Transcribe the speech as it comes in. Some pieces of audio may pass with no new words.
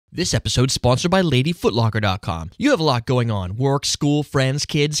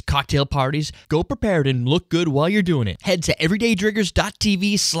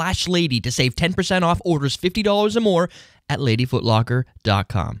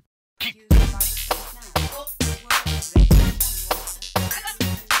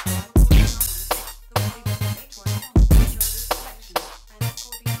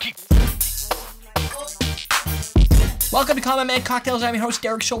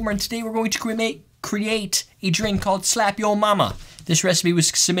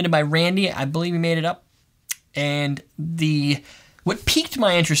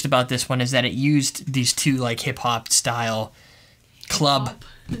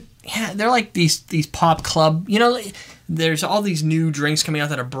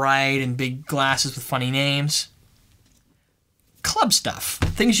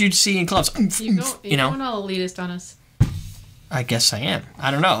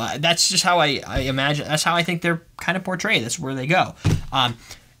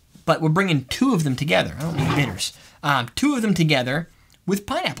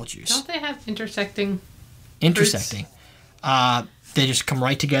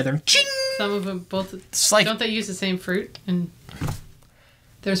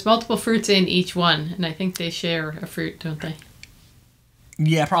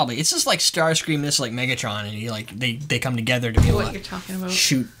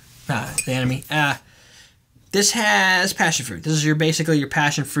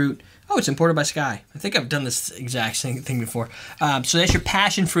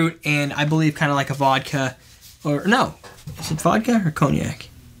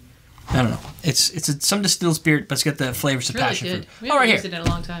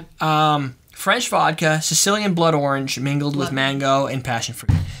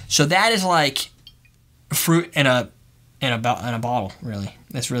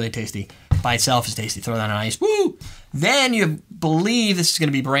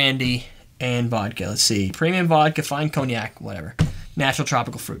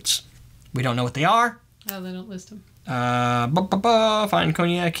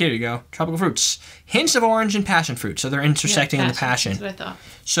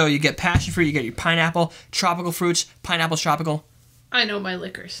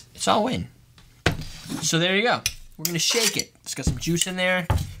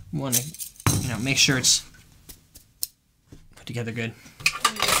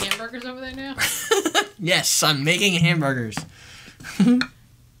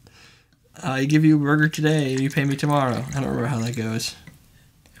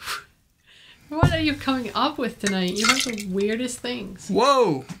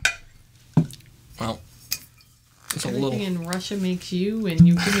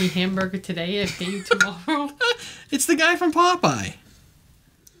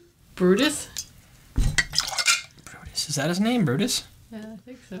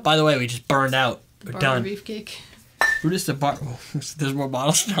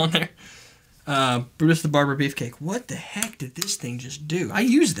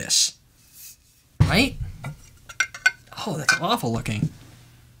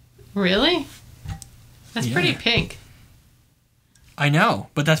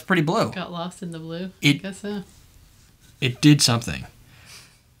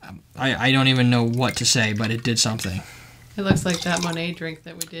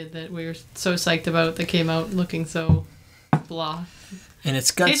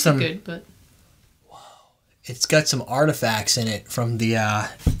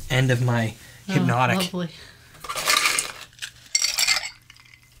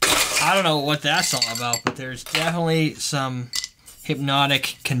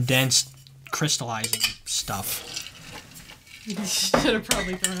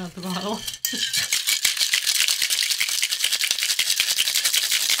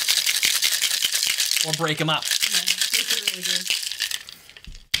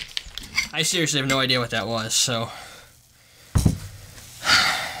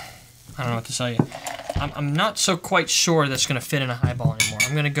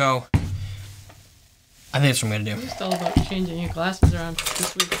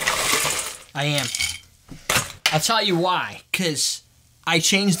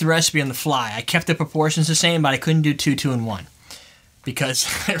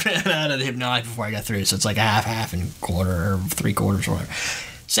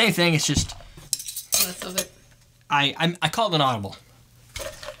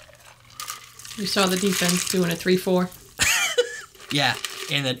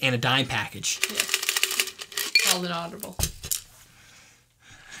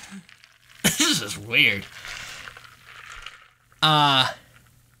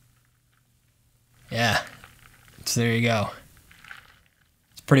Yeah. So there you go.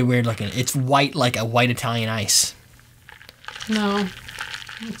 It's pretty weird looking. It's white like a white Italian ice. No.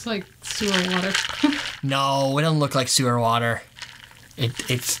 Looks like sewer water. No, it doesn't look like sewer water.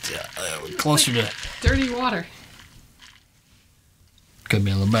 It's closer to... Dirty water. Could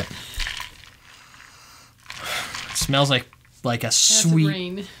be a little bit. It smells like a sweet... Acid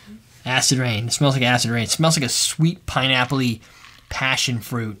rain. Acid rain. It smells like acid rain. It smells like a sweet pineapple-y passion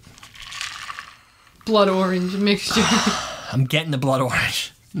fruit. Blood orange mixture. I'm getting the blood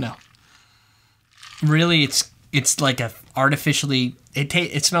orange. No. Really, it's like a artificially...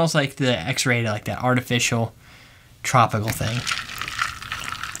 It smells like the X-Rated, like that artificial tropical thing.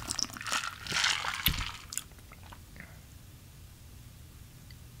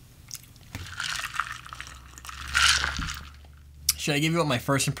 Should I give you what my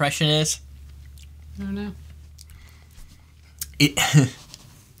first impression is? I don't know.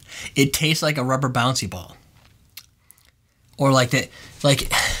 It tastes like a rubber bouncy ball. Or like that, like...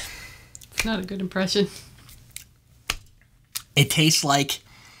 It's not a good impression. It tastes like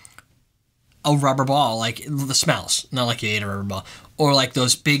a rubber ball, like the smells. Not like you ate a rubber ball. Or like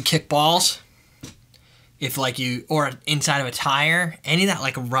those big kickballs. If like you, or inside of a tire, any of that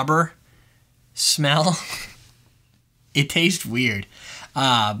like rubber smell. It tastes weird.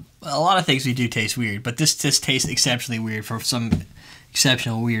 A lot of things we do taste weird, but this just tastes exceptionally weird for some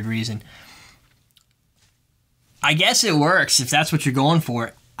exceptional weird reason. I guess it works if that's what you're going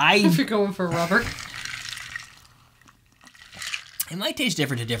for. If you're going for rubber. It might taste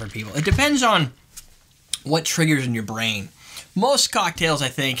different to different people. It depends on what triggers in your brain. Most cocktails, I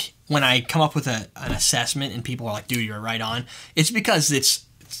think, when I come up with an assessment and people are like, dude, you're right on, it's because it's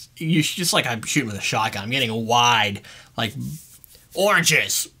you just like I'm shooting with a shotgun. I'm getting a wide, like,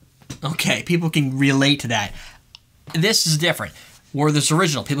 oranges. Okay, people can relate to that. This is different. Where this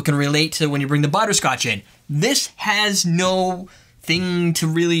original, people can relate to when you bring the butterscotch in. This has no thing to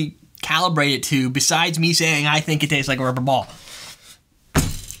really calibrate it to besides me saying I think it tastes like a rubber ball.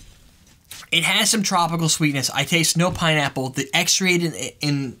 It has some tropical sweetness. I taste no pineapple. The X-Rated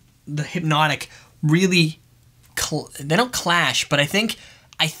and the Hpnotiq really, they don't clash, but I think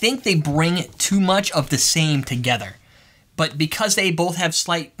they bring too much of the same together. But because they both have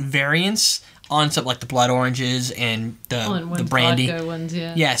slight variance on something like the blood oranges and the brandy. Vodka ones,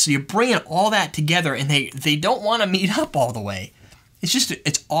 yeah. Yeah, so you're bringing all that together, and they don't want to meet up all the way.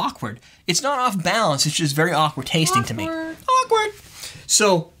 It's awkward. It's not off balance. It's just very awkward tasting to me. Awkward.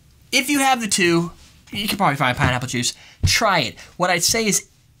 So if you have the two, you can probably find pineapple juice. Try it. What I'd say is,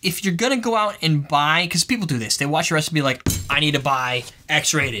 if you're going to go out and buy, because people do this, they watch your recipe like, I need to buy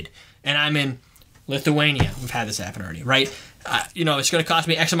X-Rated, and I'm in Lithuania. We've had this happen already, right? It's going to cost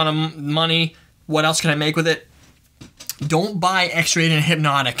me X amount of money. What else can I make with it? Don't buy X-Rated and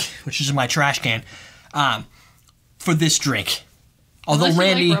Hpnotiq, which is in my trash can, for this drink. Although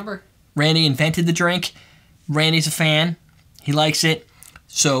Randy invented the drink, Randy's a fan. He likes it.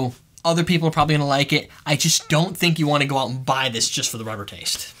 So other people are probably going to like it. I just don't think you want to go out and buy this just for the rubber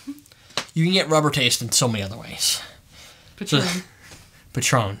taste. You can get rubber taste in so many other ways.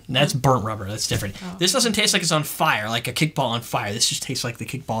 Patron. That's burnt rubber. That's different. Oh. This doesn't taste like it's on fire, like a kickball on fire. This just tastes like the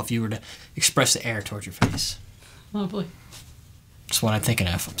kickball if you were to express the air towards your face. Lovely. That's what I'm thinking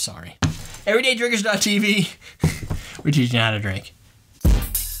of. I'm sorry. EverydayDrinkers.tv. We're teaching you how to drink.